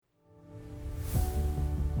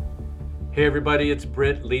Hey everybody, it's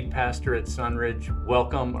Britt, lead pastor at Sunridge.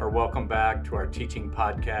 Welcome back to our teaching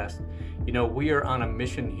podcast. You know, we are on a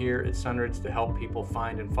mission here at Sunridge to help people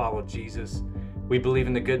find and follow Jesus. We believe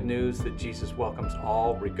in the good news that Jesus welcomes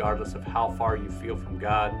all, regardless of how far you feel from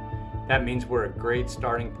God. That means we're a great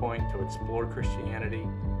starting point to explore Christianity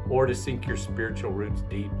or to sink your spiritual roots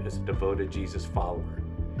deep as a devoted Jesus follower.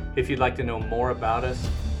 If you'd like to know more about us,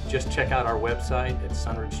 just check out our website at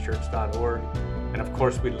sunridgechurch.org. And of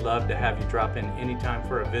course, we'd love to have you drop in anytime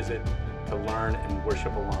for a visit to learn and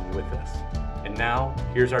worship along with us. And now,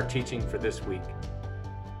 here's our teaching for this week.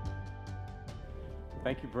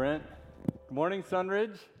 Thank you, Brent. Good morning,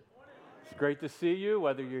 Sunridge. It's great to see you,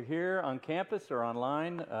 whether you're here on campus or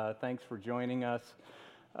online. Thanks for joining us.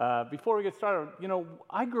 Before we get started, you know,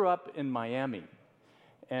 I grew up in Miami.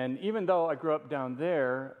 And even though I grew up down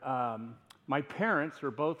there, my parents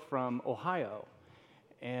are both from Ohio.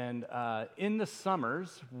 And in the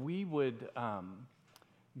summers, we would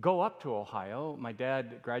go up to Ohio. My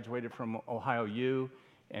dad graduated from Ohio U,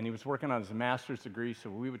 and he was working on his master's degree,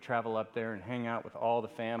 so we would travel up there and hang out with all the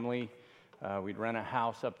family. We'd rent a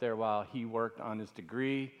house up there while he worked on his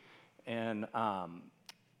degree. And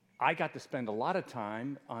I got to spend a lot of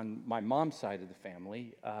time on my mom's side of the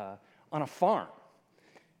family on a farm.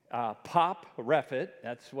 Pop Reffett,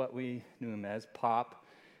 that's what we knew him as, Pop.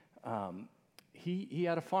 He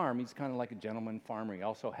had a farm. He's kind of like a gentleman farmer. He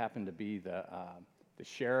also happened to be the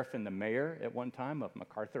sheriff and the mayor at one time of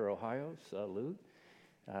MacArthur, Ohio. Salute.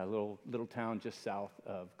 A little town just south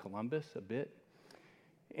of Columbus a bit.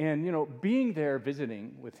 And, you know, being there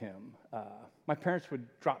visiting with him, my parents would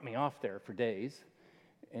drop me off there for days.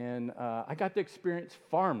 And I got to experience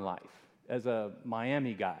farm life as a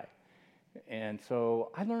Miami guy. And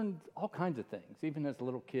so I learned all kinds of things, even as a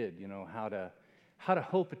little kid, you know, how to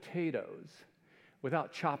hoe potatoes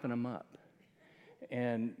without chopping them up.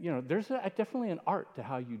 And, you know, there's definitely an art to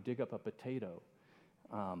how you dig up a potato.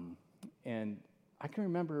 And I can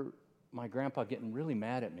remember my grandpa getting really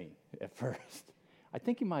mad at me at first. I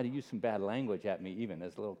think he might have used some bad language at me even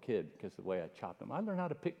as a little kid because of the way I chopped them. I learned how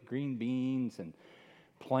to pick green beans and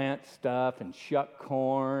plant stuff and shuck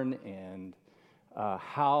corn and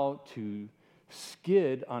how to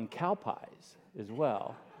skid on cow pies as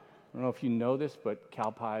well. I don't know if you know this, but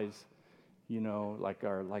cow pies, you know,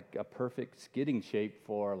 are like a perfect skidding shape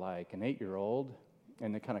for like an 8-year-old,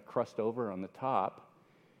 and they kind of crust over on the top.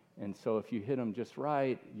 And so if you hit them just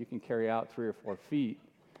right, you can carry out 3 or 4 feet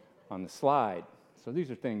on the slide. So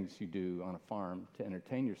these are things you do on a farm to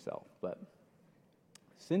entertain yourself. But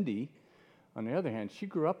Cindy, on the other hand, she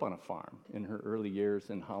grew up on a farm in her early years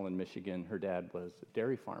in Holland, Michigan. Her dad was a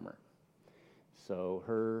dairy farmer. So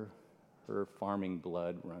her farming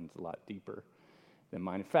blood runs a lot deeper than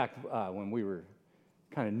mine. In fact, when we were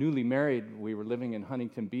kind of newly married, we were living in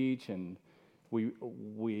Huntington Beach, and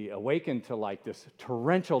we awakened to like this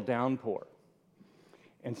torrential downpour.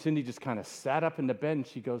 And Cindy just kind of sat up in the bed, and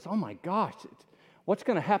she goes, "Oh my gosh, what's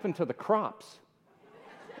going to happen to the crops?"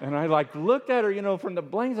 And I like looked at her, you know, from the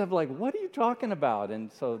blankets. I'm like, "What are you talking about?" And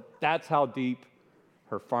so that's how deep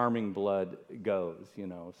her farming blood goes, you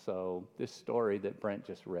know. So this story that Brent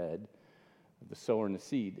just read, the sower and the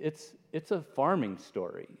seed, it's a farming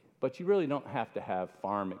story, but you really don't have to have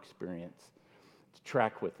farm experience to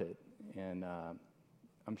track with it. And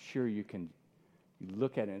I'm sure you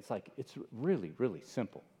look at it, and it's like, it's really, really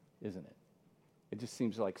simple, isn't it? It just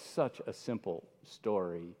seems like such a simple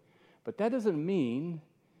story, but that doesn't mean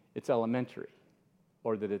it's elementary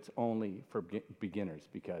or that it's only for beginners,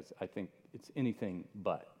 because I think it's anything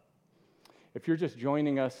but. If you're just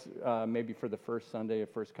joining us maybe for the first Sunday or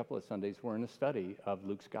first couple of Sundays, we're in a study of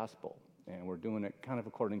Luke's Gospel, and we're doing it kind of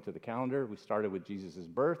according to the calendar. We started with Jesus'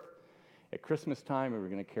 birth at Christmas time, and we're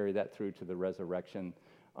going to carry that through to the resurrection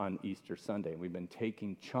on Easter Sunday. We've been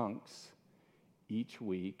taking chunks each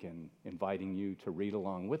week and inviting you to read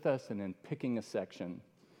along with us and then picking a section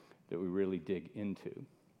that we really dig into.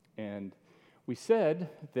 And we said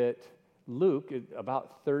that Luke,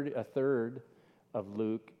 about a third of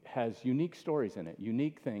Luke, has unique stories in it,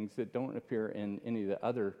 unique things that don't appear in any of the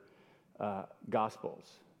other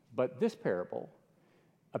Gospels. But this parable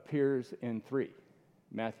appears in 3,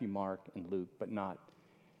 Matthew, Mark, and Luke, but not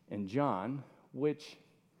in John, which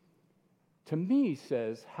to me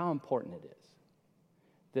says how important it is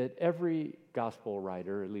that every Gospel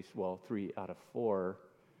writer, at least, 3 out of 4,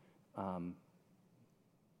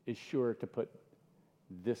 is sure to put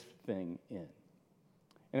this thing in.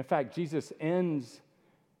 And in fact, Jesus ends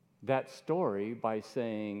that story by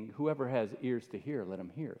saying, "Whoever has ears to hear, let him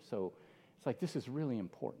hear." So it's like, this is really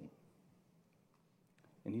important.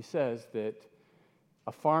 And he says that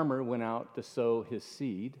a farmer went out to sow his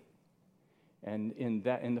seed, And in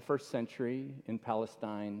the first century in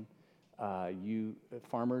Palestine,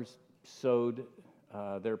 farmers sowed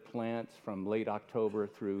their plants from late October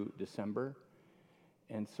through December.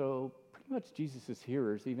 And so pretty much Jesus'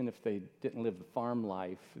 hearers, even if they didn't live the farm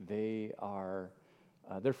life, they're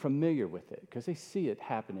familiar with it because they see it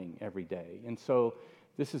happening every day. And so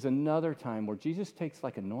this is another time where Jesus takes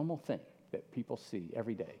like a normal thing that people see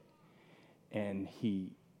every day, and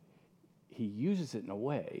he uses it in a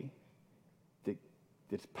way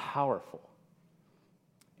that's powerful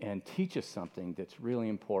and teaches something that's really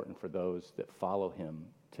important for those that follow him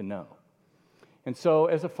to know. And so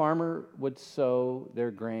as a farmer would sow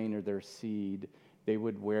their grain or their seed, they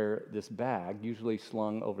would wear this bag, usually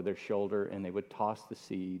slung over their shoulder, and they would toss the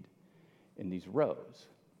seed in these rows.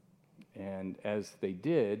 And as they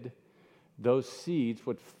did, those seeds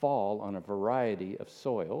would fall on a variety of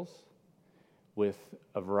soils with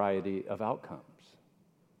a variety of outcomes.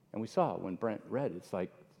 And we saw when Brent read, it's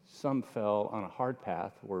like some fell on a hard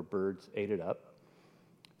path where birds ate it up.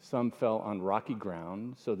 Some fell on rocky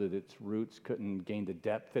ground so that its roots couldn't gain the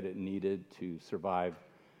depth that it needed to survive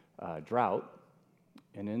drought.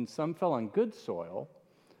 And then some fell on good soil,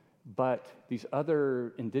 but these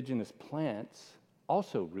other indigenous plants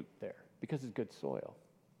also root there because it's good soil.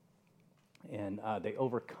 And they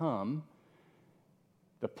overcome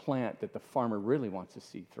the plant that the farmer really wants to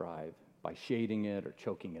see thrive by shading it or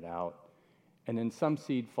choking it out. And then some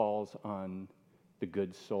seed falls on the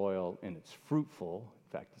good soil and it's fruitful.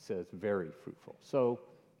 In fact, it says very fruitful. So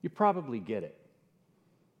you probably get it.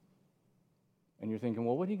 And you're thinking,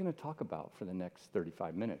 well, what are you going to talk about for the next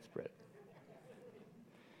 35 minutes, Britt?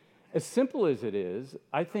 As simple as it is,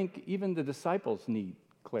 I think even the disciples need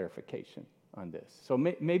clarification on this. So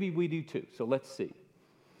maybe we do too. So let's see.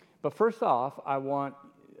 But first off, I want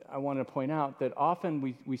to point out that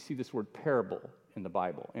often we see this word parable in the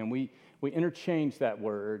Bible, and we interchange that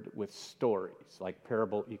word with stories, like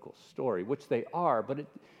parable equals story, which they are, but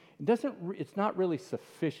it's not really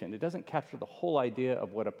sufficient. It doesn't capture the whole idea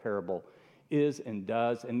of what a parable is and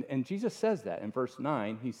does. And Jesus says that in verse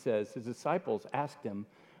 9. He says, his disciples asked him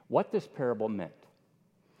what this parable meant.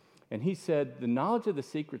 And he said, the knowledge of the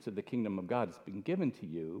secrets of the kingdom of God has been given to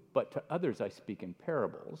you, but to others I speak in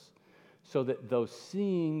parables, so that though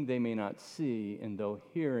seeing they may not see, and though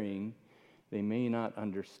hearing they may not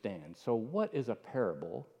understand. So what is a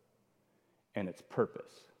parable and its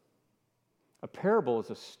purpose? A parable is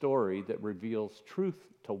a story that reveals truth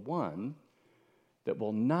to one that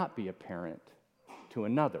will not be apparent to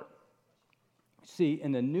another. See,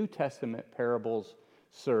 in the New Testament, parables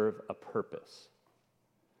serve a purpose.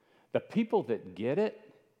 The people that get it,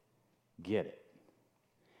 get it.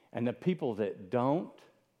 And the people that don't,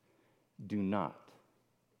 do not.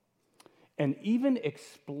 And even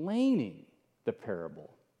explaining the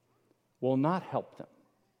parable will not help them,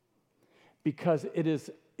 because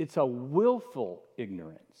it's a willful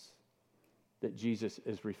ignorance that Jesus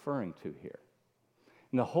is referring to here.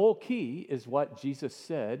 And the whole key is what Jesus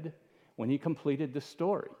said when he completed the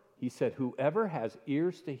story. He said, whoever has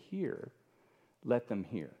ears to hear, let them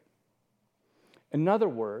hear. In other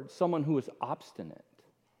words, someone who is obstinate,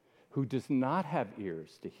 who does not have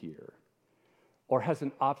ears to hear, or has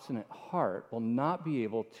an obstinate heart, will not be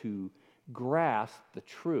able to grasp the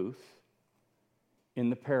truth in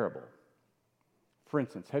the parable. For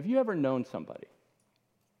instance, have you ever known somebody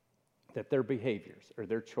that their behaviors or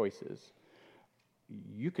their choices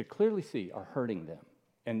you could clearly see are hurting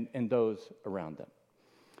them and those around them?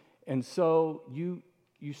 And so you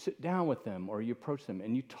sit down with them or you approach them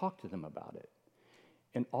and you talk to them about it.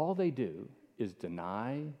 And all they do is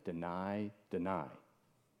deny, deny, deny.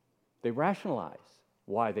 They rationalize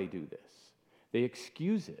why they do this. They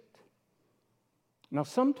excuse it. Now,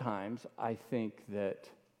 sometimes I think that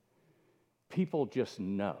people just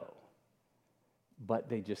know, but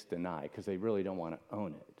they just deny because they really don't want to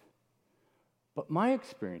own it. But my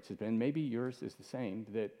experience has been, maybe yours is the same,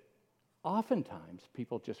 that oftentimes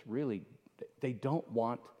people just really, they don't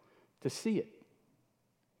want to see it.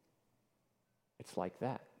 It's like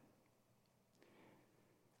that.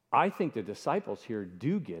 I think the disciples here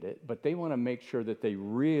do get it, but they want to make sure that they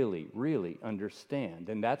really, really understand.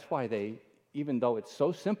 And that's why they, even though it's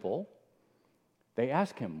so simple, they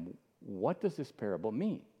ask him, what does this parable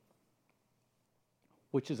mean?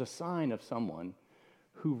 Which is a sign of someone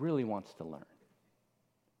who really wants to learn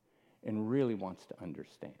and really wants to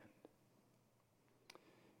understand.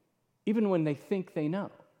 Even when they think they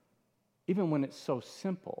know, even when it's so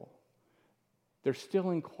simple, they're still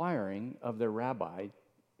inquiring of their rabbi,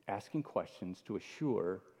 asking questions to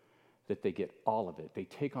assure that they get all of it. They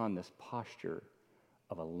take on this posture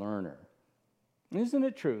of a learner Isn't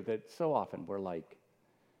it true that so often we're like,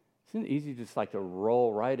 isn't it easy just like to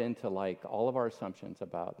roll right into like all of our assumptions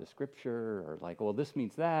about the scripture, or like, well, this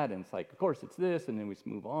means that, and it's like, of course it's this, and then we just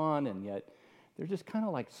move on, and yet they're just kind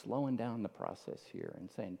of like slowing down the process here and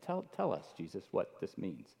saying, tell us, Jesus, what this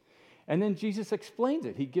means. And then Jesus explains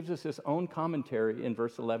it. He gives us his own commentary in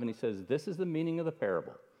verse 11. He says, this is the meaning of the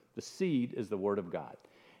parable. The seed is the word of God.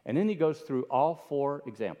 And then he goes through all 4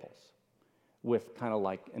 examples with kind of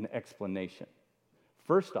like an explanation.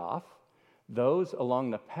 First off, those along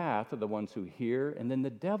the path are the ones who hear, and then the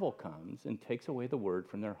devil comes and takes away the word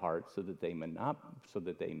from their hearts so that they may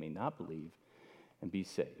not believe and be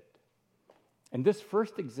saved. And this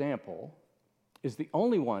first example is the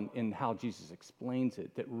only one in how Jesus explains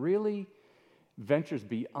it that really ventures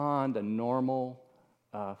beyond a normal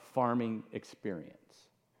farming experience.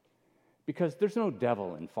 Because there's no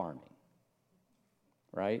devil in farming,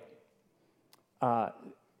 right?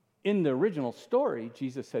 In the original story,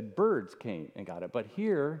 Jesus said birds came and got it. But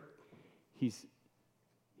here, he's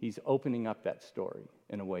opening up that story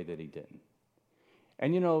in a way that he didn't.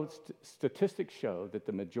 And you know, statistics show that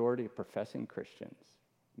the majority of professing Christians,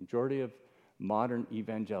 majority of modern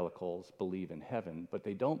evangelicals believe in heaven, but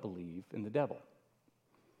they don't believe in the devil.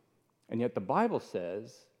 And yet the Bible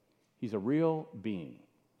says he's a real being.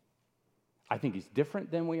 I think he's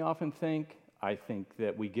different than we often think. I think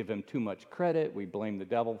that we give him too much credit. We blame the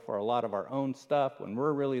devil for a lot of our own stuff when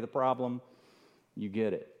we're really the problem. You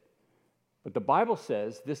get it. But the Bible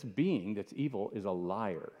says this being that's evil is a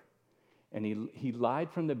liar. And he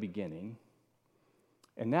lied from the beginning.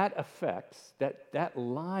 And that affects, that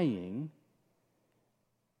lying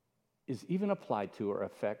is even applied to or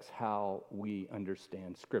affects how we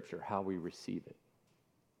understand Scripture, how we receive it.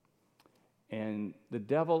 And the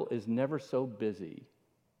devil is never so busy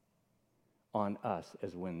on us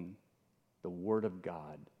as when the Word of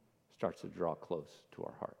God starts to draw close to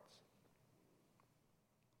our hearts.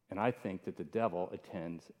 And I think that the devil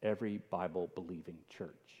attends every Bible-believing church.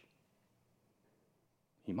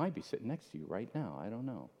 He might be sitting next to you right now. I don't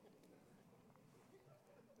know.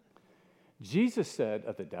 Jesus said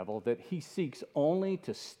of the devil that he seeks only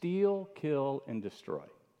to steal, kill, and destroy.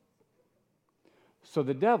 So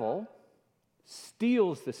the devil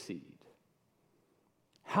steals the seed.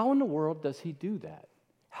 How in the world does he do that?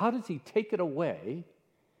 How does he take it away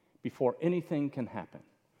before anything can happen?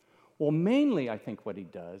 Well, mainly I think what he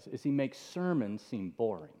does is he makes sermons seem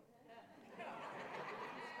boring.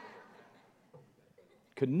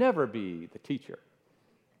 Could never be the teacher.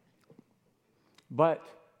 But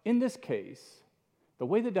in this case, the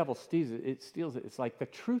way the devil steals it, it's like the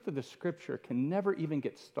truth of the Scripture can never even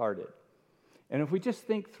get started. And if we just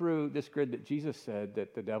think through this grid that Jesus said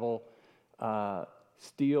that the devil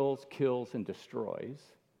steals, kills, and destroys,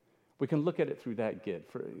 we can look at it through that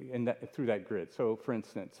grid. So, for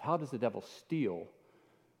instance, how does the devil steal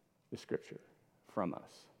the Scripture from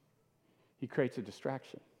us? He creates a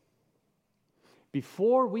distraction.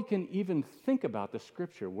 Before we can even think about the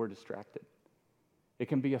Scripture, we're distracted. It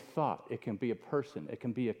can be a thought, it can be a person, it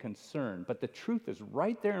can be a concern, but the truth is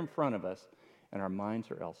right there in front of us, and our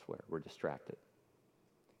minds are elsewhere. We're distracted.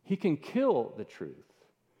 He can kill the truth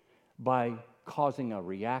by causing a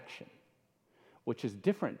reaction, which is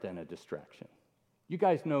different than a distraction. You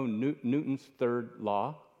guys know Newton's third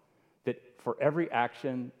law, that for every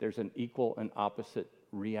action, there's an equal and opposite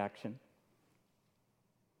reaction.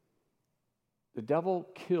 The devil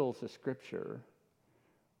kills the Scripture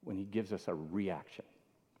when he gives us a reaction.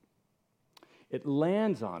 It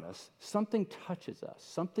lands on us, something touches us,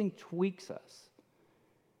 something tweaks us,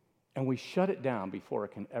 and we shut it down before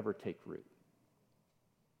it can ever take root.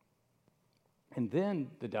 And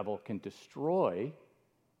then the devil can destroy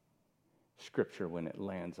Scripture when it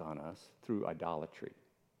lands on us through idolatry.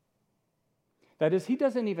 That is, he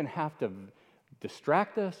doesn't even have to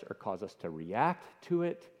distract us or cause us to react to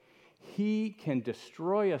it. He can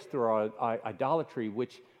destroy us through our idolatry,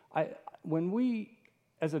 when we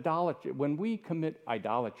commit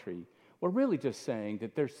idolatry, we're really just saying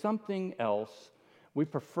that there's something else. We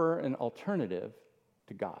prefer an alternative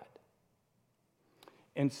to God.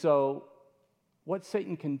 And so what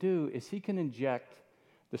Satan can do is he can inject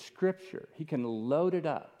the Scripture, he can load it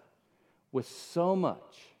up with so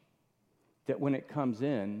much that when it comes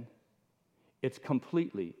in, it's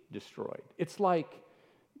completely destroyed. It's like,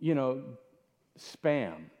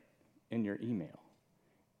 spam in your email.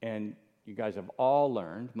 And you guys have all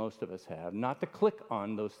learned, most of us have, not to click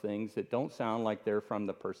on those things that don't sound like they're from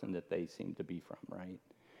the person that they seem to be from, right?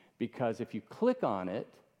 Because if you click on it,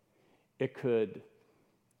 it could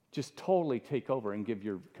just totally take over and give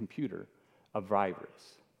your computer a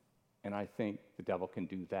virus. And I think the devil can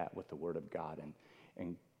do that with the Word of God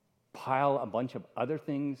and pile a bunch of other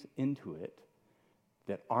things into it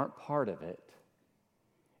that aren't part of it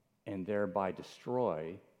and thereby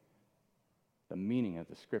destroy the meaning of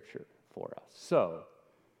the Scripture for us. So,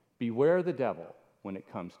 beware the devil when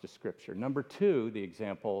it comes to Scripture. Number 2, the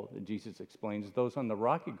example that Jesus explains, those on the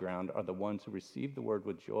rocky ground are the ones who receive the Word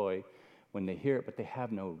with joy when they hear it, but they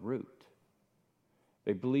have no root.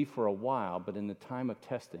 They believe for a while, but in the time of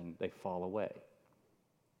testing, they fall away.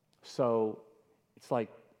 So it's like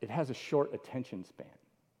it has a short attention span.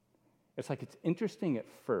 It's like it's interesting at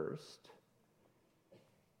first.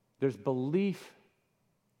 There's belief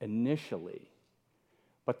initially,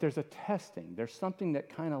 but there's a testing. There's something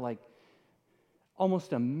that kind of like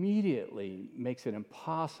almost immediately makes it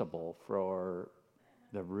impossible for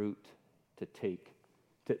the root to take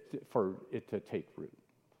root.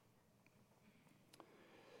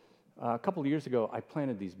 A couple of years ago, I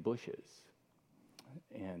planted these bushes,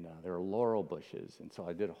 and they were laurel bushes, and so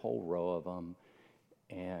I did a whole row of them,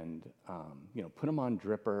 and put them on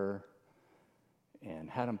dripper, and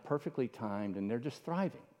had them perfectly timed, and they're just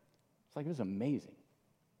thriving. It's like it was amazing.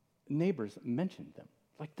 Neighbors mentioned them,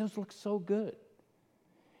 like those look so good.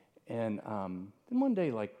 And then one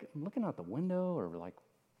day, like I'm looking out the window, or like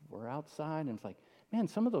we're outside, and it's like, man,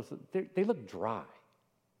 some of those they look dry.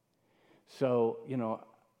 So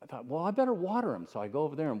I thought, well, I better water them. So I go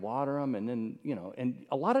over there and water them, and then, and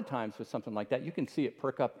a lot of times with something like that, you can see it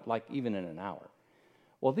perk up like even in an hour.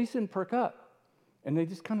 Well, these didn't perk up, and they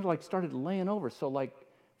just kind of like started laying over. So like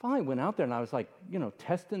finally went out there, and I was like,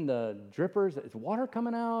 testing the drippers. Is water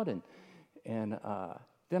coming out? And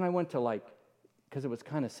then I went to because it was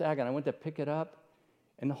kind of sagging, I went to pick it up,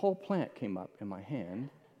 and the whole plant came up in my hand,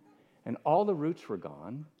 and all the roots were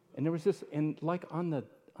gone, and there was this, and like on the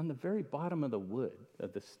very bottom of the wood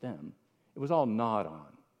of the stem, it was all gnawed on.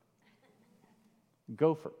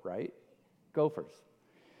 Gopher, right? Gophers.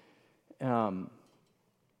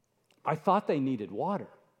 I thought they needed water.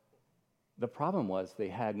 The problem was they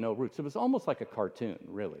had no roots. It was almost like a cartoon,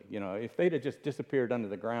 really. If they'd have just disappeared under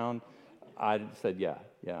the ground, I'd have said, yeah,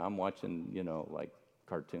 I'm watching, like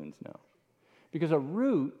cartoons now. Because a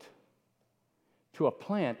root to a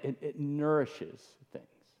plant, it nourishes things.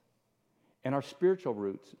 And our spiritual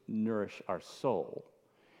roots nourish our soul.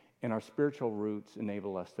 And our spiritual roots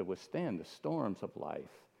enable us to withstand the storms of life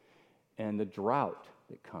and the drought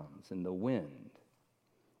that comes and the wind.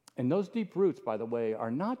 And those deep roots, by the way,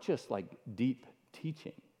 are not just like deep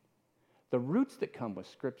teaching. The roots that come with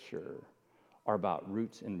Scripture are about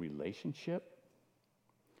roots in relationship,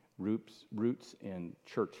 roots in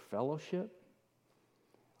church fellowship,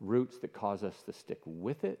 roots that cause us to stick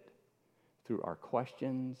with it through our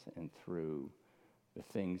questions and through the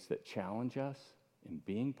things that challenge us in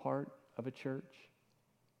being part of a church.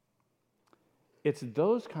 It's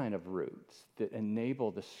those kind of roots that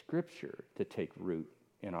enable the Scripture to take root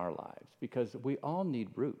in our lives, because we all need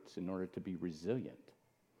roots in order to be resilient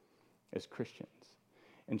as Christians.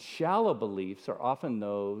 And shallow beliefs are often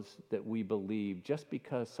those that we believe just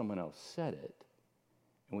because someone else said it,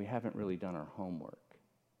 and we haven't really done our homework.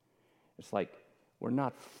 It's like we're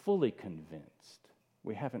not fully convinced.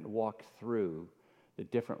 We haven't walked through the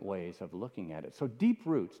different ways of looking at it. So deep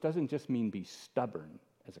roots doesn't just mean be stubborn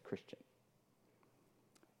as a Christian.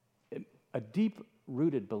 A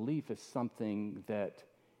deep-rooted belief is something that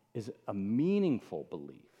is a meaningful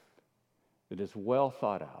belief that is well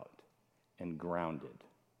thought out and grounded.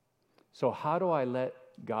 So how do I let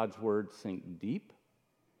God's word sink deep?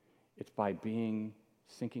 It's by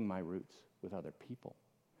sinking my roots with other people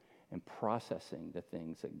and processing the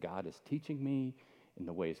things that God is teaching me in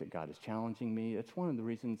the ways that God is challenging me. It's one of the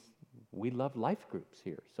reasons we love life groups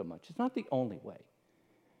here so much. It's not the only way.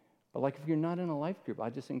 But like if you're not in a life group, I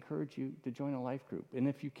just encourage you to join a life group. And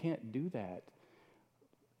if you can't do that,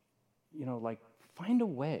 find a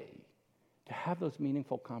way to have those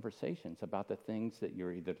meaningful conversations about the things that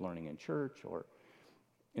you're either learning in church or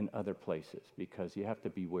in other places, because you have to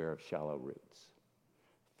beware of shallow roots.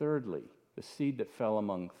 Thirdly, the seed that fell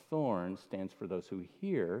among thorns stands for those who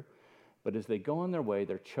hear, but as they go on their way,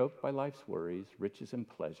 they're choked by life's worries, riches, and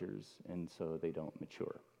pleasures, and so they don't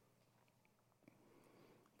mature.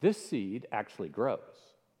 This seed actually grows.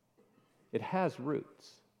 It has roots.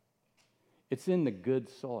 It's in the good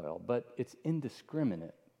soil, but it's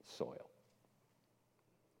indiscriminate soil.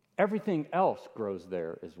 Everything else grows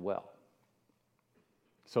there as well.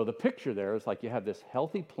 So the picture there is like you have this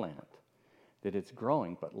healthy plant that it's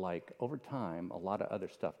growing, but like over time, a lot of other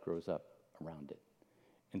stuff grows up around it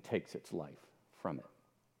and takes its life from it.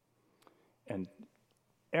 And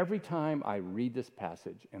every time I read this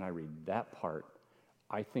passage and I read that part,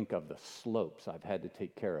 I think of the slopes I've had to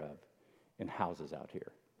take care of in houses out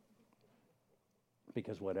here.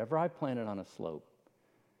 Because whatever I planted on a slope,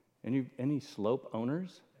 any slope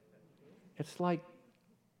owners, it's like,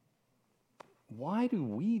 why do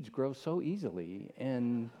weeds grow so easily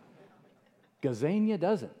and gazania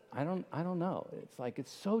doesn't? I don't know. It's like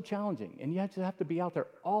it's so challenging, and you just have to be out there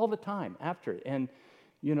all the time after it. And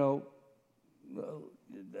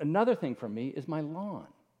another thing for me is my lawn.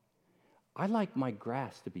 I like my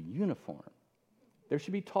grass to be uniform. There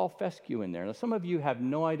should be tall fescue in there. Now, some of you have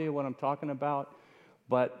no idea what I'm talking about,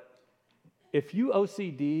 but if you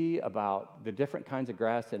OCD about the different kinds of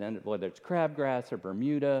grass that end, whether it's crabgrass or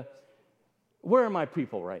Bermuda, where are my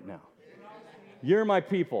people right now? You're my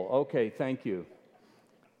people. Okay, thank you.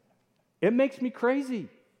 It makes me crazy.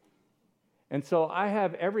 And so I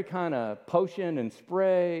have every kind of potion and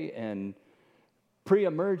spray and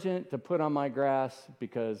pre-emergent to put on my grass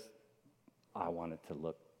because I want it to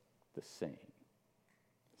look the same.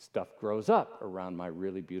 Stuff grows up around my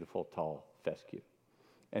really beautiful tall fescue.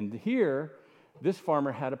 And here, this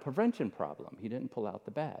farmer had a prevention problem. He didn't pull out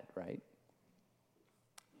the bad, right?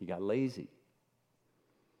 He got lazy.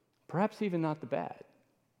 Perhaps even not the bad.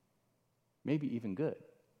 Maybe even good,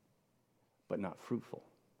 but not fruitful.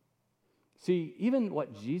 See, even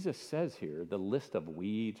what Jesus says here, the list of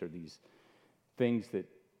weeds or these things that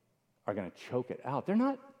are going to choke it out, they're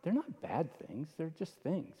not bad things. They're just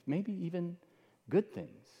things, maybe even good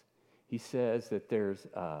things. He says that there's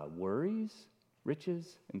worries,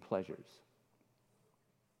 riches, and pleasures.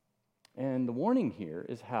 And the warning here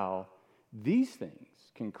is how these things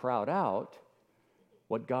can crowd out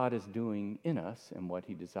what God is doing in us and what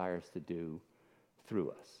he desires to do through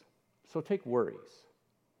us. So take worries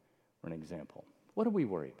for an example. What do we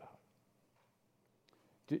worry about?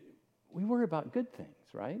 We worry about good things,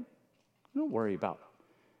 right? We don't worry about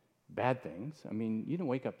bad things. I mean, you didn't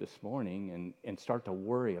wake up this morning and start to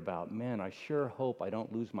worry about, man, I sure hope I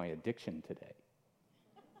don't lose my addiction today.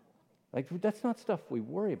 Like, that's not stuff we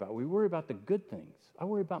worry about. We worry about the good things. I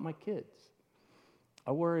worry about my kids.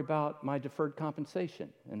 I worry about my deferred compensation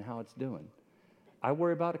and how it's doing. I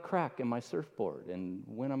worry about a crack in my surfboard and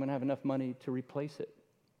when I'm going to have enough money to replace it.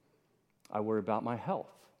 I worry about my health,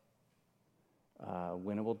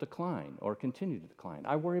 when it will decline or continue to decline.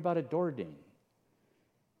 I worry about a door ding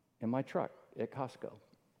in my truck at Costco.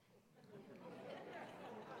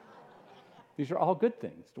 These are all good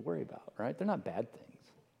things to worry about, right? They're not bad things.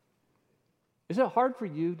 Is it hard for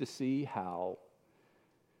you to see how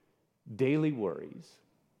daily worries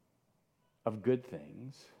of good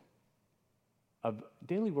things, of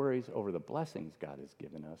daily worries over the blessings God has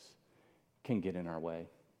given us, can get in our way?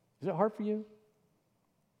 Is it hard for you?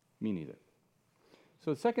 Me neither.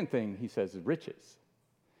 So the second thing he says is riches.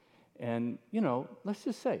 And, let's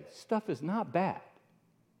just say, stuff is not bad.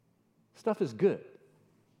 Stuff is good.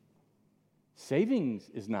 Savings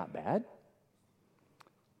is not bad.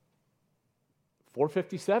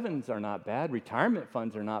 457s are not bad. Retirement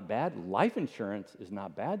funds are not bad. Life insurance is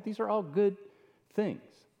not bad. These are all good things.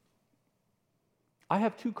 I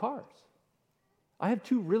have 2 cars. I have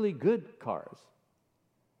 2 really good cars.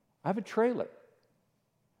 I have a trailer.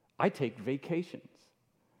 I take vacations.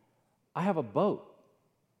 I have a boat.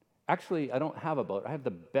 Actually, I don't have a boat. I have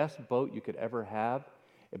the best boat you could ever have.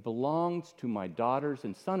 It belongs to my daughters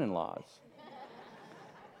and son-in-laws.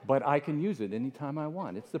 But I can use it anytime I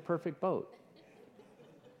want. It's the perfect boat.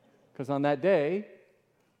 Because on that day,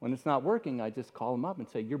 when it's not working, I just call them up and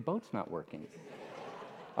say, your boat's not working.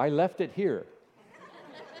 I left it here.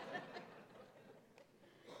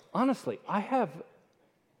 Honestly,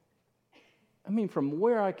 from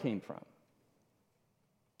where I came from,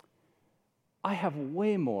 I have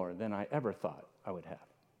way more than I ever thought I would have.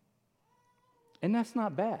 And that's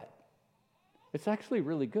not bad. It's actually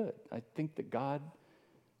really good. I think that God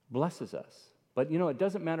blesses us. But, it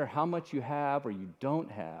doesn't matter how much you have or you don't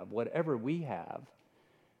have. Whatever we have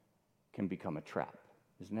can become a trap.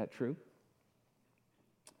 Isn't that true?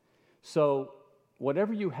 So,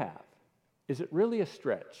 whatever you have, is it really a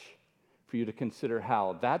stretch for you to consider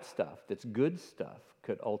how that stuff, that's good stuff,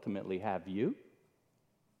 could ultimately have you?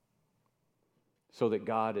 So that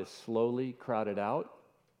God is slowly crowded out?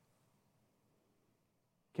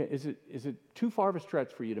 Is it too far of a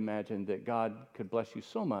stretch for you to imagine that God could bless you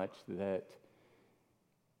so much that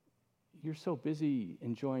you're so busy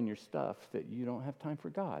enjoying your stuff that you don't have time for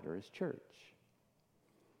God or his church?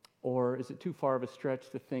 Or is it too far of a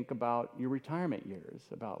stretch to think about your retirement years?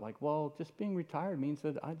 About just being retired means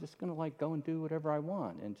that I'm just going to go and do whatever I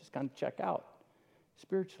want and just kind of check out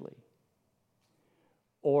spiritually.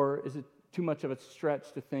 Or is it too much of a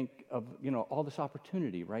stretch to think of, all this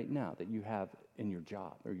opportunity right now that you have in your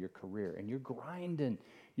job or your career, and you're grinding,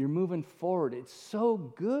 you're moving forward. It's so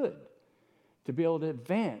good to be able to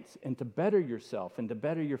advance and to better yourself and to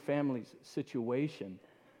better your family's situation.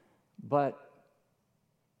 But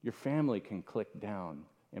your family can click down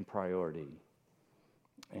in priority.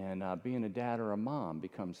 And being a dad or a mom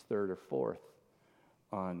becomes third or fourth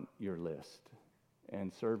on your list.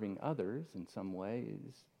 And serving others in some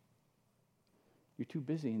ways, you're too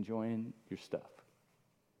busy enjoying your stuff.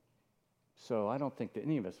 So I don't think that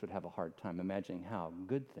any of us would have a hard time imagining how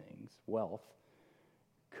good things, wealth,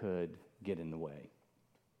 could get in the way.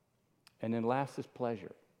 And then last is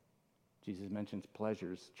pleasure. Jesus mentions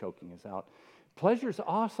pleasures choking us out. Pleasure's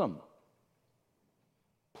awesome.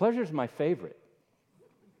 Pleasure's my favorite.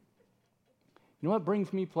 You know what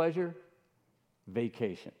brings me pleasure?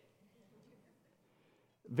 Vacation.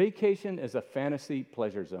 Vacation is a fantasy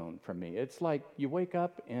pleasure zone for me. It's like you wake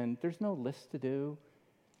up and there's no list to do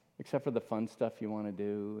except for the fun stuff you want to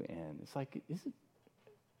do. And it's like,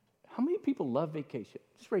 how many people love vacation?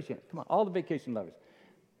 Just raise your hand. Come on, all the vacation lovers.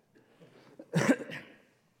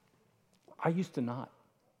 I used to not.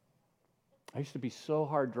 I used to be so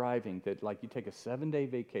hard driving that like you take a 7-day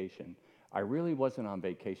vacation. I really wasn't on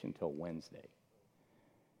vacation till Wednesday.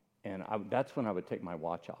 And that's when I would take my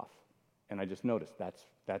watch off. And I just noticed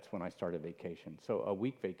that's when I started vacation. So a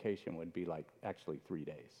week vacation would be like actually 3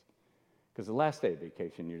 days. Because the last day of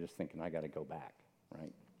vacation, you're just thinking, I got to go back,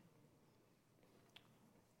 right?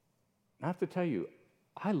 And I have to tell you,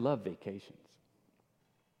 I love vacations.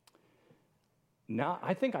 Now,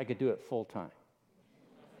 I think I could do it full time.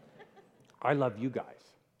 I love you guys.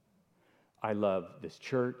 I love this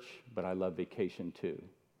church, but I love vacation too.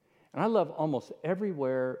 And I love almost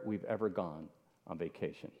everywhere we've ever gone on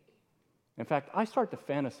vacation. In fact, I start to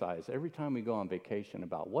fantasize every time we go on vacation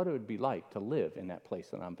about what it would be like to live in that place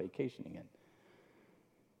that I'm vacationing in.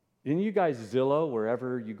 Didn't you guys Zillow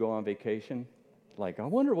wherever you go on vacation? Like, I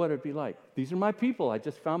wonder what it'd be like. These are my people. I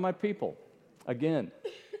just found my people again.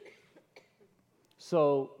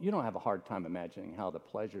 So you don't have a hard time imagining how the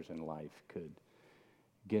pleasures in life could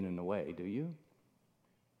get in the way, do you?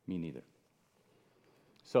 Me neither.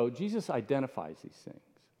 So Jesus identifies these things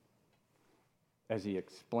as he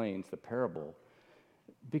explains the parable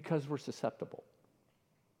because we're susceptible.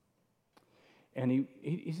 And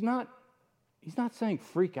he's not saying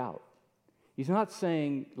freak out. He's not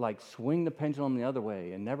saying like swing the pendulum the other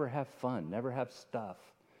way and never have fun, never have stuff,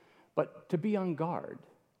 but to be on guard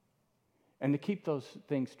and to keep those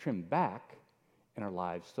things trimmed back in our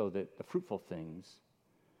lives so that the fruitful things,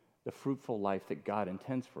 the fruitful life that God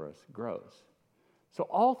intends for us grows. So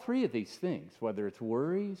all three of these things, whether it's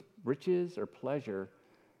worries, riches, or pleasure,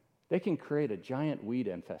 they can create a giant weed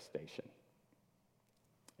infestation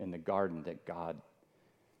in the garden that God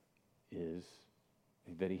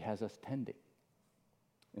that he has us tending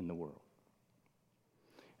in the world.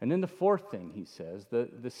 And then the fourth thing he says,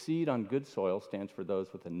 the seed on good soil stands for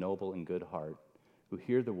those with a noble and good heart who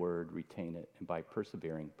hear the word, retain it, and by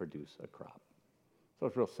persevering produce a crop. So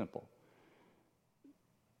it's real simple.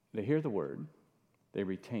 They hear the word, they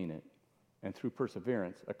retain it, and through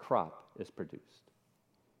perseverance, a crop is produced.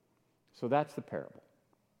 So that's the parable.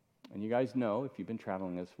 And you guys know, if you've been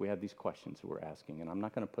traveling with us, we have these questions that we're asking, and I'm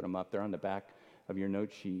not going to put them up there on the back of your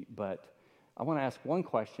note sheet, but I want to ask one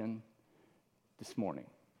question this morning.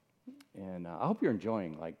 And I hope you're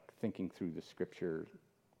enjoying, like, thinking through the scripture,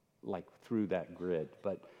 like, through that grid.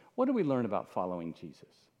 But what do we learn about following Jesus?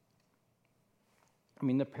 I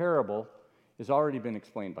mean, the parable has already been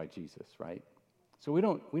explained by Jesus, right? So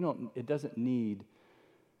it doesn't need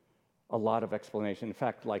a lot of explanation. In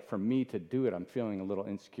fact, like for me to do it, I'm feeling a little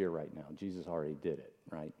insecure right now. Jesus already did it,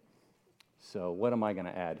 right? So what am I going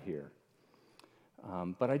to add here?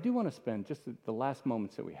 But I do want to spend just the last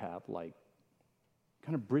moments that we have, like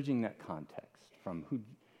kind of bridging that context from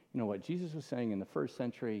what Jesus was saying in the first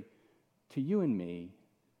century to you and me,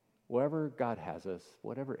 wherever God has us,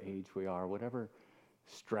 whatever age we are, whatever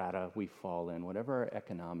strata we fall in, whatever our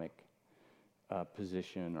economic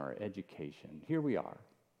position or education, here we are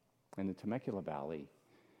in the Temecula Valley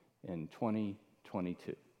in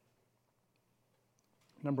 2022.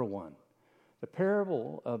 Number one, the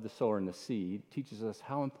parable of the sower and the seed teaches us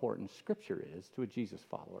how important Scripture is to a Jesus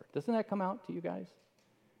follower. Doesn't that come out to you guys?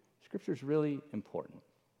 Scripture is really important.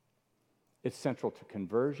 It's central to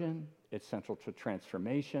conversion. It's central to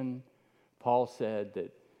transformation. Paul said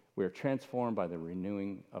that we're transformed by the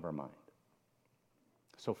renewing of our mind.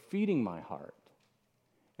 So feeding my heart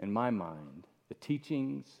and my mind, the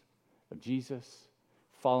teachings of Jesus,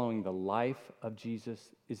 following the life of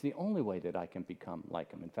Jesus is the only way that I can become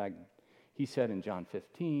like him. In fact, he said in John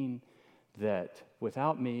 15 that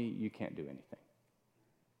without me, you can't do anything.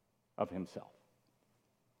 of himself.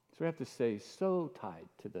 So we have to stay so tied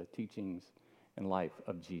to the teachings and life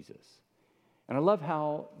of Jesus. And I love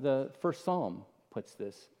how the first Psalm puts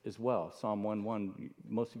this as well. Psalm 1:1,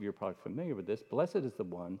 most of you are probably familiar with this. Blessed is the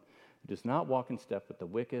one who does not walk in step with the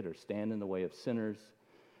wicked or stand in the way of sinners,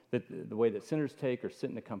 the way that sinners take or sit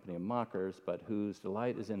in the company of mockers, but whose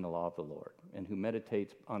delight is in the law of the Lord, and who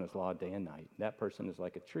meditates on his law day and night. That person is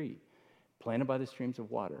like a tree planted by the streams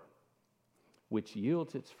of water, which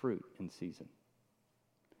yields its fruit in season,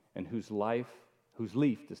 and whose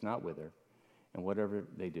leaf does not wither, and whatever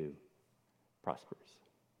they do prospers.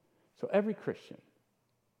 So every Christian,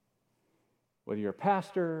 whether you're a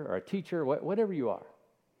pastor or a teacher, whatever you are,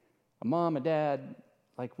 a mom, a dad,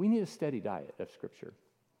 like we need a steady diet of Scripture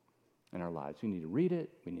in our lives. We need to read it.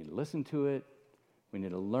 We need to listen to it. We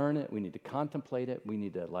need to learn it. We need to contemplate it. We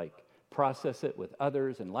need to process it with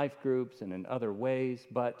others in life groups and in other ways.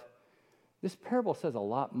 But this parable says a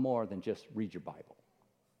lot more than just read your Bible.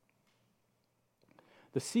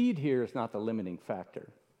 The seed here is not the limiting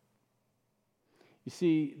factor. You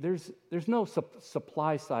see, there's no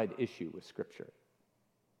supply side issue with Scripture.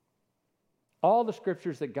 All the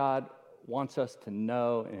Scriptures that God wants us to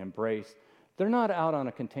know and embrace, they're not out on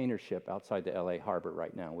a container ship outside the LA harbor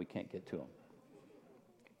right now. We can't get to them.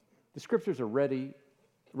 The Scriptures are readily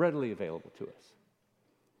available to us.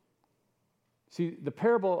 See, the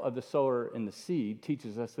parable of the sower and the seed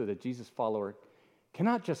teaches us that a Jesus follower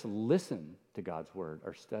cannot just listen to God's word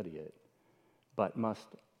or study it, but must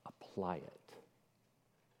apply it.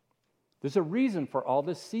 There's a reason for all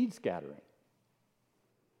this seed scattering.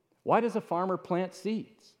 Why does a farmer plant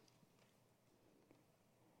seeds?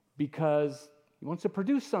 Because he wants to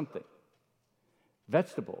produce something.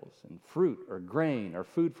 Vegetables and fruit or grain or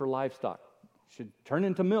food for livestock should turn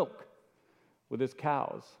into milk with his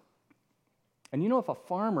cows. And if a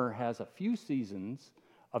farmer has a few seasons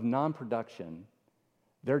of non-production,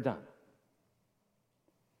 they're done.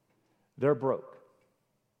 They're broke.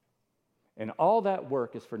 And all that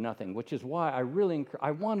work is for nothing, which is why I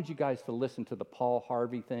wanted you guys to listen to the Paul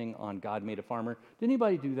Harvey thing on God Made a Farmer. Did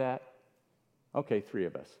anybody do that? Okay, 3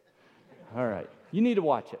 of us. All right. You need to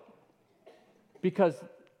watch it. Because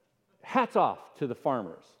hats off to the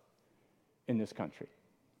farmers in this country.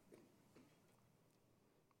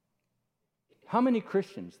 How many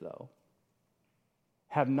Christians, though,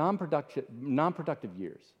 have non-productive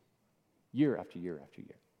years, year after year after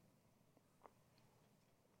year?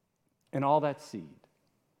 And all that seed,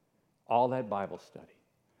 all that Bible study,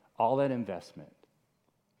 all that investment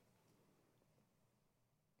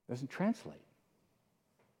doesn't translate.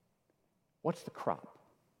 What's the crop?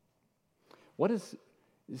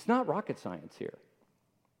 It's not rocket science here.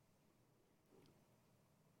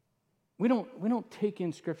 We don't take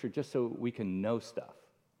in Scripture just so we can know stuff.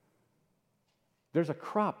 There's a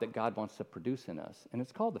crop that God wants to produce in us, and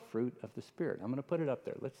it's called the fruit of the Spirit. I'm going to put it up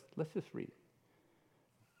there. Let's just read it.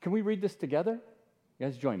 Can we read this together? You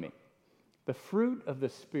guys join me. The fruit of the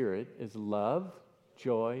Spirit is love,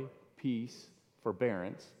 joy, peace,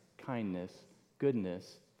 forbearance, kindness,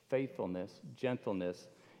 goodness, faithfulness, gentleness,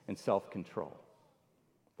 and self-control.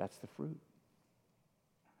 That's the fruit.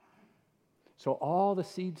 So all the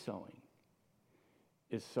seed sowing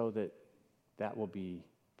is so that will be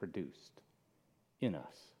produced in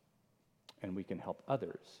us, and we can help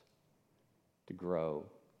others to grow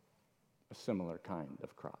a similar kind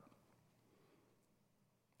of crop.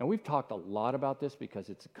 Now, we've talked a lot about this because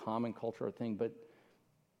it's a common cultural thing, but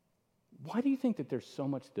why do you think that there's so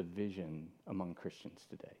much division among Christians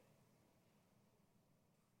today?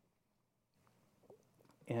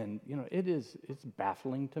 And, it's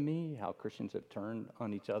baffling to me how Christians have turned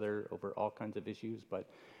on each other over all kinds of issues, but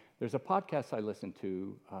there's a podcast I listen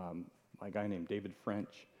to, a guy named David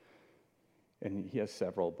French, and he has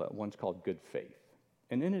several, but one's called Good Faith.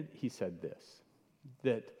 And in it, he said this,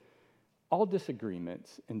 that all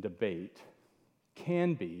disagreements and debate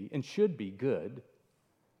can be and should be good.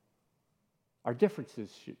 Our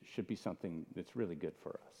differences should be something that's really good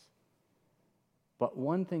for us. But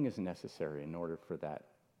one thing is necessary in order for that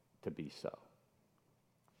to be so.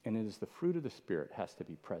 And it is the fruit of the Spirit has to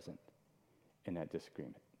be present in that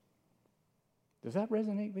disagreement. Does that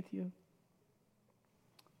resonate with you?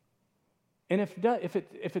 And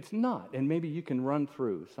if it's not, and maybe you can run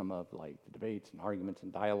through some of the debates and arguments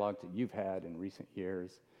and dialogues that you've had in recent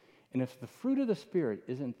years, and if the fruit of the Spirit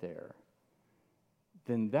isn't there,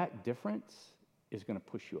 then that difference is going to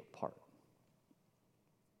push you apart.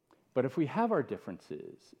 But if we have our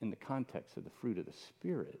differences in the context of the fruit of the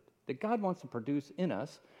Spirit that God wants to produce in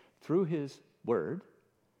us through His Word,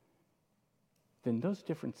 then those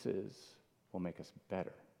differences will make us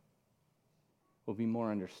better. We'll be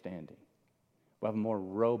more understanding. We'll have a more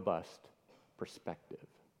robust perspective.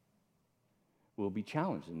 We'll be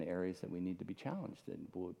challenged in the areas that we need to be challenged in.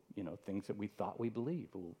 We'll, things that we thought we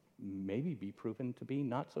believed will maybe be proven to be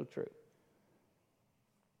not so true.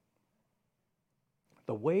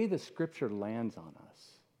 The way the Scripture lands on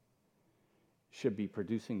us should be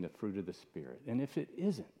producing the fruit of the Spirit. And if it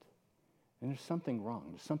isn't, then there's something wrong.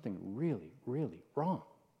 There's something really, really wrong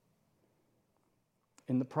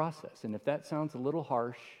in the process. And if that sounds a little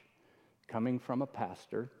harsh, coming from a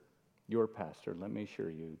pastor, your pastor, let me assure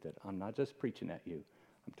you that I'm not just preaching at you.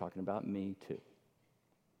 I'm talking about me too.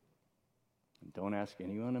 And don't ask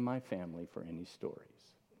anyone in my family for any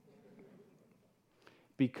stories.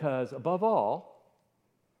 Because above all,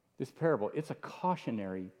 this parable, it's a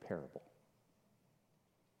cautionary parable.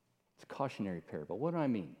 It's a cautionary parable. What do I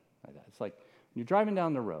mean by that? It's like when you're driving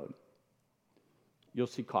down the road, you'll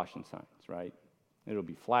see caution signs, right? It'll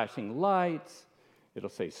be flashing lights. It'll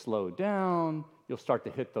say slow down. You'll start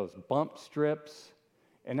to hit those bump strips.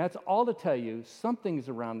 And that's all to tell you something's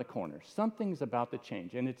around the corner. Something's about to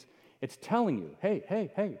change. And it's telling you, hey,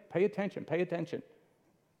 pay attention, pay attention.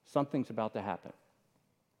 Something's about to happen.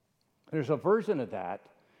 There's a version of that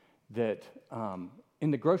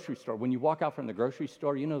in the grocery store, when you walk out from the grocery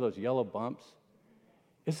store, you know those yellow bumps?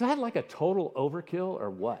 Is that like a total overkill or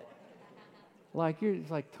what? Like you're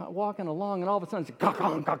just walking along and all of a sudden it's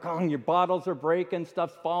gong, gong, gong, your bottles are breaking,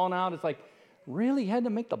 stuff's falling out. It's like, really? You had to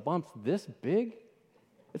make the bumps this big?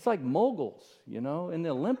 It's like moguls, in the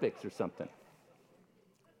Olympics or something.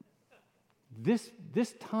 This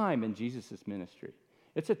time in Jesus' ministry,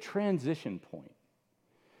 it's a transition point.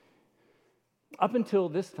 Up until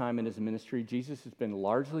this time in his ministry, Jesus has been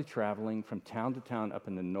largely traveling from town to town up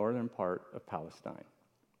in the northern part of Palestine,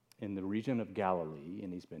 in the region of Galilee,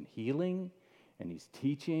 and he's been healing, and he's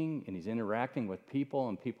teaching, and he's interacting with people,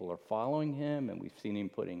 and people are following him, and we've seen him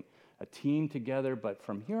putting a team together. But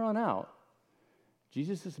from here on out,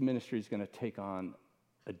 Jesus' ministry is going to take on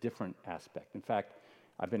a different aspect. In fact,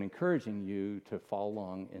 I've been encouraging you to follow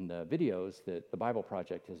along in the videos that the Bible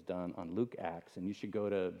Project has done on Luke Acts, and you should go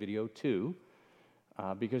to video 2,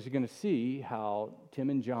 because you're going to see how Tim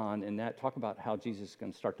and John in that talk about how Jesus is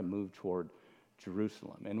going to start to move toward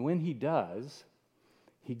Jerusalem. And when he does,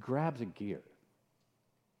 he grabs a gear,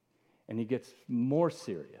 and he gets more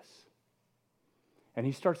serious. And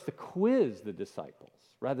he starts to quiz the disciples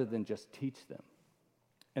rather than just teach them.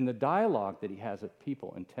 And the dialogue that he has with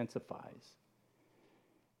people intensifies.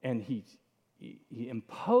 And he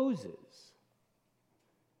imposes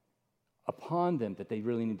upon them that they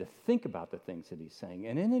really need to think about the things that he's saying.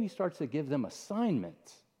 And then he starts to give them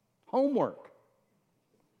assignments, homework,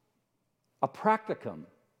 a practicum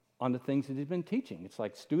on the things that he's been teaching. It's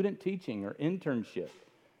like student teaching or internship.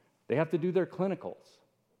 They have to do their clinicals.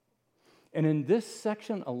 And in this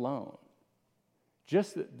section alone,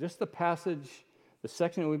 just the passage, the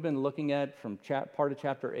section that we've been looking at from part of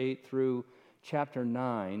chapter 8 through chapter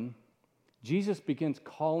 9, Jesus begins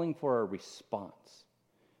calling for a response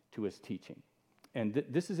to his teaching. And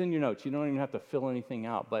this is in your notes. You don't even have to fill anything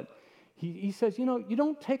out. But he says, you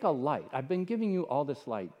don't take a light. I've been giving you all this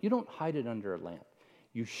light. You don't hide it under a lamp.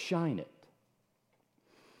 You shine it.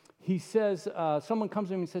 He says, someone comes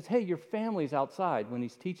to him and says, hey, your family's outside when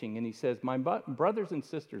he's teaching. And he says, my brothers and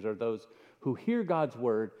sisters are those who hear God's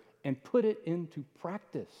word and put it into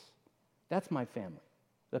practice. That's my family,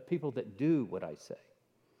 the people that do what I say.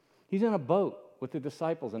 He's in a boat with the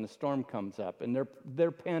disciples and a storm comes up and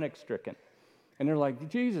they're panic-stricken. And they're like,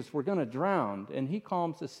 Jesus, we're going to drown. And he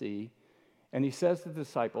calms the sea and he says to the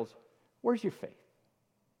disciples, where's your faith?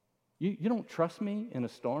 You don't trust me in a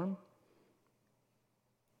storm?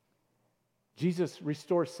 Jesus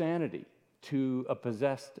restores sanity to a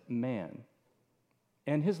possessed man.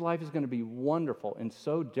 And his life is going to be wonderful and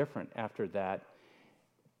so different after that.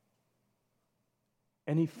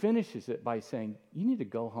 And he finishes it by saying, you need to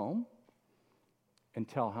go home and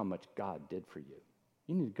tell how much God did for you.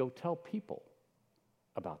 You need to go tell people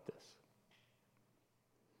about this.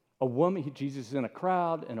 A woman, Jesus is in a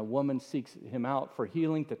crowd, and a woman seeks him out for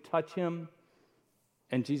healing to touch him.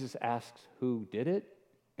 And Jesus asks who did it.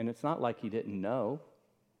 And it's not like he didn't know.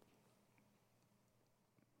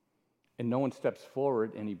 And no one steps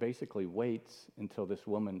forward, and he basically waits until this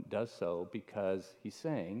woman does so because he's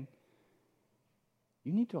saying,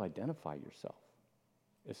 you need to identify yourself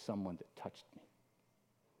as someone that touched me.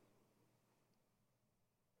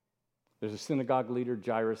 There's a synagogue leader,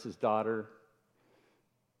 Jairus' daughter,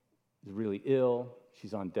 is really ill.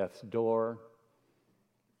 She's on death's door.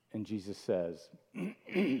 And Jesus says,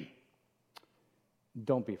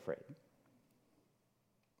 don't be afraid.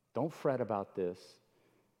 Don't fret about this.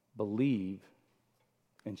 Believe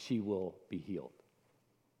and she will be healed.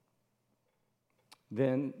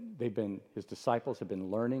 Then his disciples have been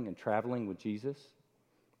learning and traveling with Jesus.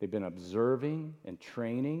 They've been observing and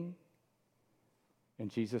training. And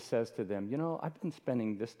Jesus says to them, I've been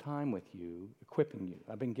spending this time with you, equipping you.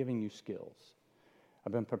 I've been giving you skills.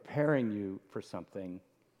 I've been preparing you for something.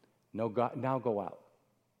 Now go out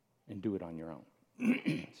and do it on your own.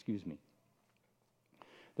 Excuse me.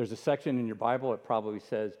 There's a section in your Bible, it probably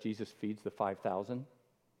says Jesus feeds the 5,000.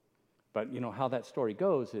 But how that story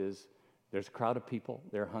goes is there's a crowd of people,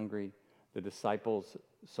 they're hungry. The disciples'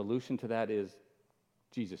 solution to that is,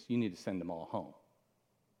 Jesus, you need to send them all home.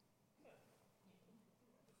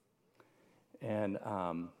 And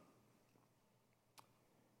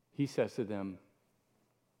he says to them,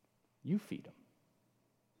 you feed them.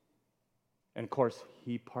 And of course,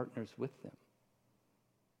 he partners with them.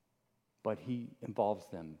 But he involves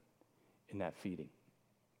them in that feeding.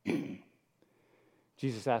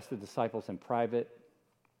 Jesus asked the disciples in private,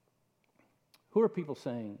 who are people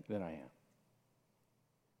saying that I am?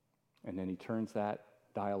 And then he turns that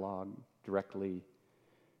dialogue directly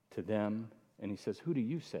to them, and he says, who do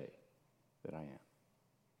you say that I am?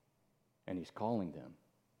 And he's calling them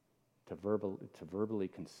to verbally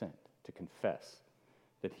consent, to confess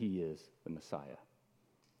that he is the Messiah.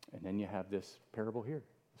 And then you have this parable here,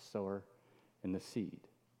 the sower and the seed.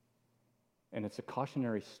 And it's a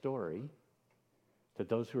cautionary story to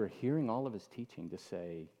those who are hearing all of his teaching to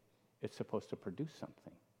say, it's supposed to produce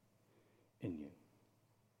something in you.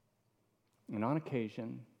 And on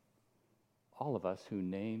occasion, all of us who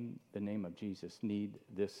name the name of Jesus need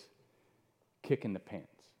this kick in the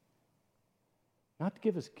pants. Not to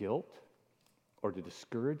give us guilt or to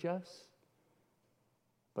discourage us,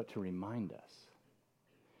 but to remind us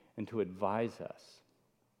and to advise us,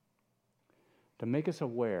 to make us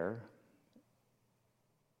aware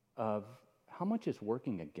of how much is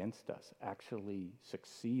working against us actually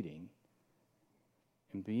succeeding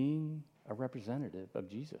in being a representative of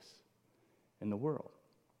Jesus in the world.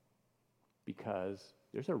 Because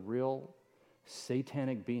there's a real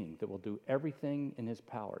satanic being that will do everything in his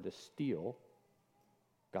power to steal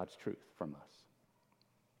God's truth from us.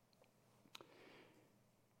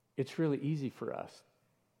 It's really easy for us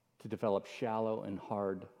to develop shallow and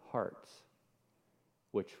hard hearts,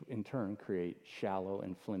 which in turn create shallow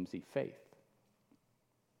and flimsy faith.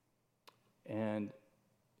 And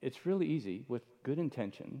it's really easy with good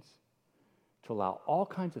intentions to allow all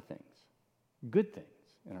kinds of things, good things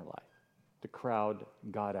in our life, to crowd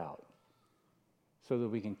God out so that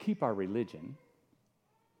we can keep our religion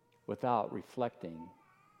without reflecting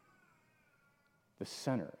the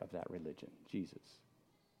center of that religion, Jesus.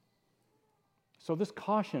 So this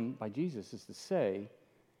caution by Jesus is to say,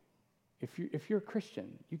 if you're a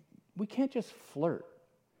Christian, we can't just flirt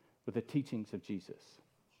with the teachings of Jesus.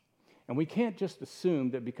 And we can't just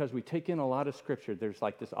assume that because we take in a lot of Scripture, there's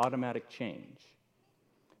like this automatic change.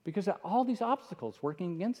 Because all these obstacles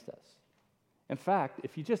working against us. In fact,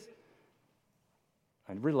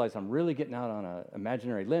 I realize I'm really getting out on an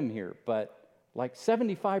imaginary limb here, but like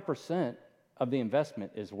 75% of the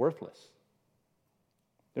investment is worthless.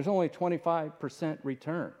 There's only 25%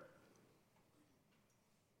 return.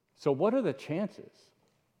 So what are the chances,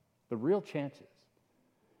 the real chances,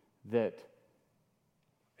 that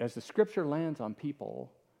as the Scripture lands on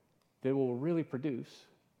people, they will really produce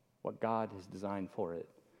what God has designed for it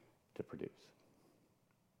to produce?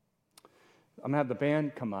 I'm going to have the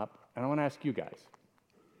band come up, and I want to ask you guys,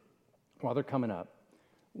 while they're coming up,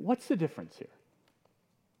 what's the difference here?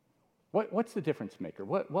 What's the difference maker?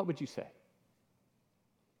 What would you say?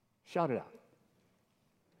 Shout it out.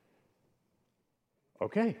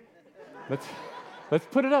 Okay, let's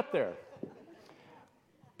put it up there.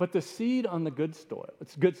 But the seed on the good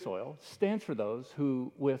soil stands for those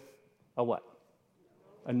who, with a what?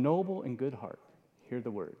 A noble and good heart, hear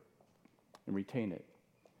the word and retain it.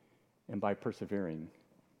 And by persevering,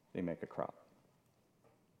 they make a crop.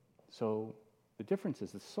 So the difference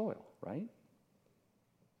is the soil, right?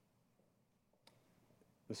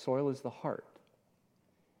 The soil is the heart.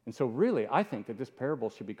 And so really, I think that this parable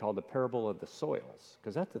should be called the parable of the soils,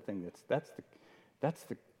 because that's the thing that's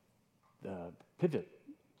the pivot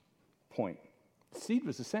point. The seed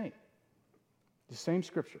was the same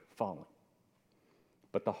Scripture falling.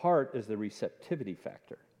 But the heart is the receptivity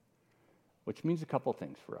factor, which means a couple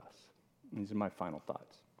things for us. And these are my final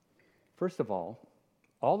thoughts. First of all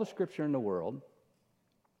the Scripture in the world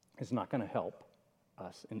is not going to help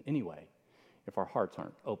us in any way if our hearts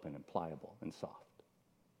aren't open and pliable and soft.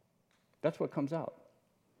 That's what comes out.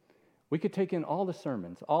 We could take in all the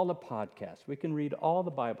sermons, all the podcasts. We can read all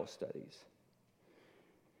the Bible studies.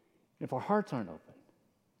 If our hearts aren't open,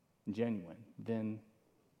 and genuine, then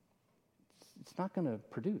it's not going to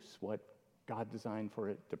produce what God designed for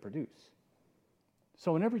it to produce.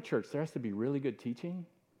 So in every church, there has to be really good teaching,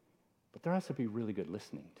 but there has to be really good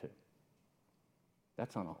listening too.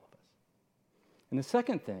 That's on all of us. And the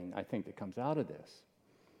second thing I think that comes out of this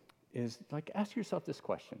is, like, ask yourself this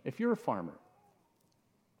question. If you're a farmer,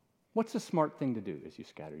 what's the smart thing to do as you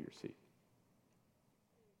scatter your seed?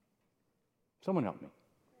 Someone help me.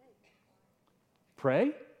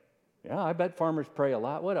 Pray? Yeah, I bet farmers pray a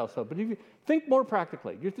lot. What else? But if you think more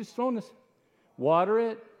practically, you're just throwing this, water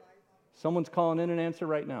it. Someone's calling in an answer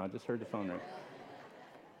right now. I just heard the phone ring.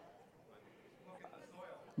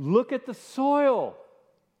 Look at the soil.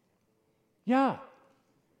 Yeah.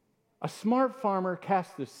 A smart farmer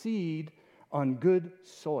casts the seed on good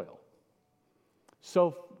soil.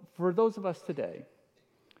 So for those of us today,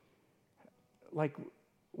 like,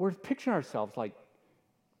 we're picturing ourselves like,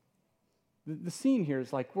 the scene here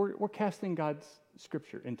is like we're casting God's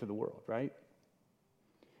scripture into the world, right?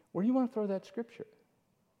 Where do you want to throw that scripture?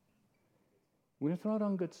 We're going to throw it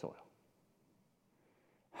on good soil.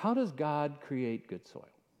 How does God create good soil?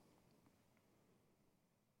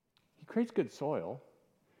 He creates good soil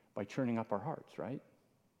by churning up our hearts, right?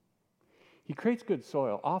 He creates good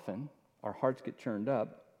soil. Often, our hearts get churned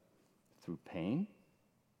up through pain.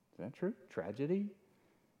 Is that true? Tragedy,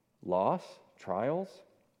 loss, trials.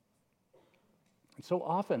 And so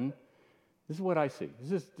often, this is what I see.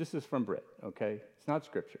 This is from Britt, okay? It's not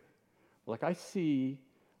scripture. Like, I see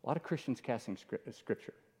a lot of Christians casting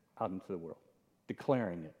scripture out into the world,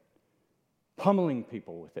 declaring it, pummeling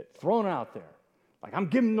people with it, throwing it out there. Like, I'm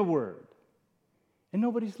giving the word. And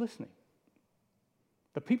nobody's listening.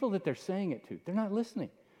 The people that they're saying it to, they're not listening.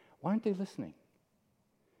 Why aren't they listening?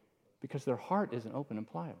 Because their heart isn't open and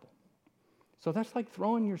pliable. So that's like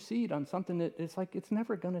throwing your seed on something that it's like it's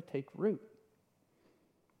never going to take root.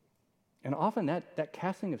 And often that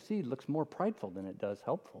casting of seed looks more prideful than it does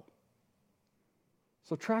helpful.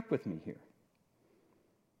 So track with me here.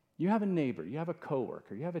 You have a neighbor, you have a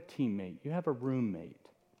coworker, you have a teammate, you have a roommate.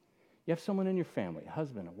 You have someone in your family, a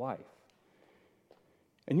husband, a wife.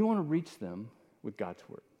 And you want to reach them with God's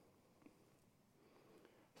word.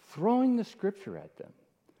 Throwing the scripture at them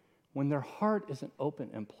when their heart isn't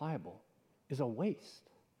open and pliable is a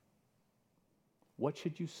waste. What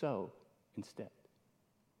should you sow instead?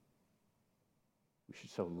 We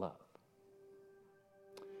should sow love.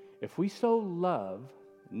 If we sow love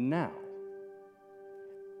now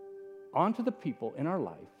onto the people in our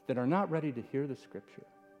life that are not ready to hear the scripture,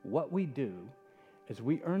 what we do is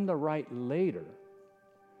we earn the right later,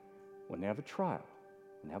 when they have a trial,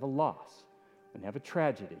 when they have a loss, when they have a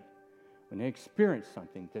tragedy, when they experience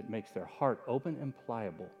something that makes their heart open and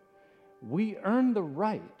pliable, we earn the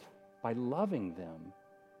right by loving them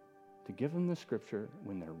to give them the scripture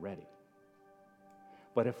when they're ready.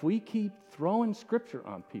 But if we keep throwing scripture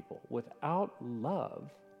on people without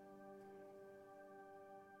love,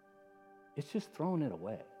 it's just throwing it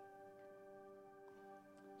away.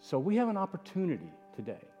 So we have an opportunity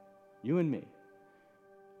today, you and me,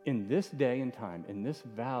 in this day and time, in this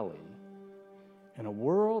valley, in a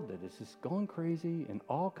world that is just going crazy in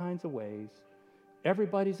all kinds of ways.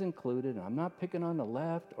 Everybody's included, and I'm not picking on the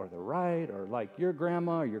left or the right or like your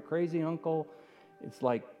grandma or your crazy uncle. It's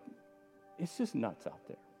like, it's just nuts out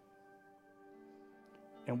there.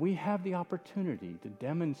 And we have the opportunity to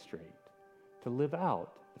demonstrate, to live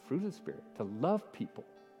out the fruit of the Spirit, to love people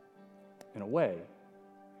in a way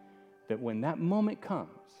that when that moment comes,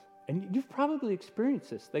 and you've probably experienced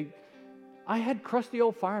this. I had crusty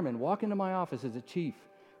old firemen walk into my office as a chief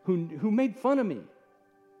who made fun of me.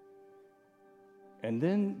 And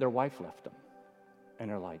then their wife left them. And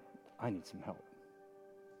they're like, I need some help.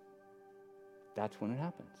 That's when it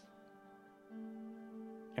happens.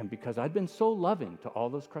 And because I'd been so loving to all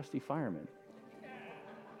those crusty firemen,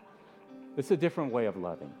 it's a different way of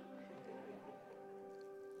loving.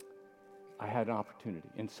 I had an opportunity.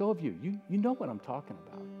 And so have you. You know what I'm talking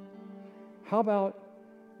about. How about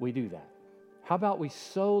we do that? How about we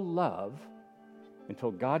sow love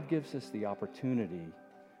until God gives us the opportunity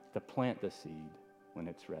to plant the seed when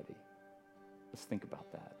it's ready? Let's think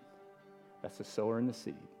about that. That's the sower and the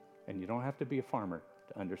seed. And you don't have to be a farmer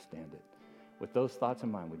to understand it. With those thoughts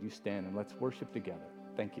in mind, would you stand and let's worship together?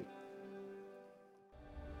 Thank you.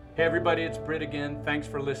 Hey everybody, it's Britt again. Thanks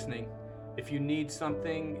for listening. If you need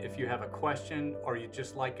something, if you have a question, or you'd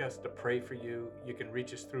just like us to pray for you, you can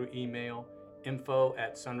reach us through email,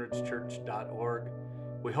 info@sunridgechurch.org.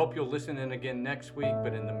 We hope you'll listen in again next week,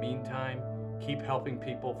 but in the meantime, keep helping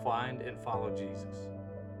people find and follow Jesus.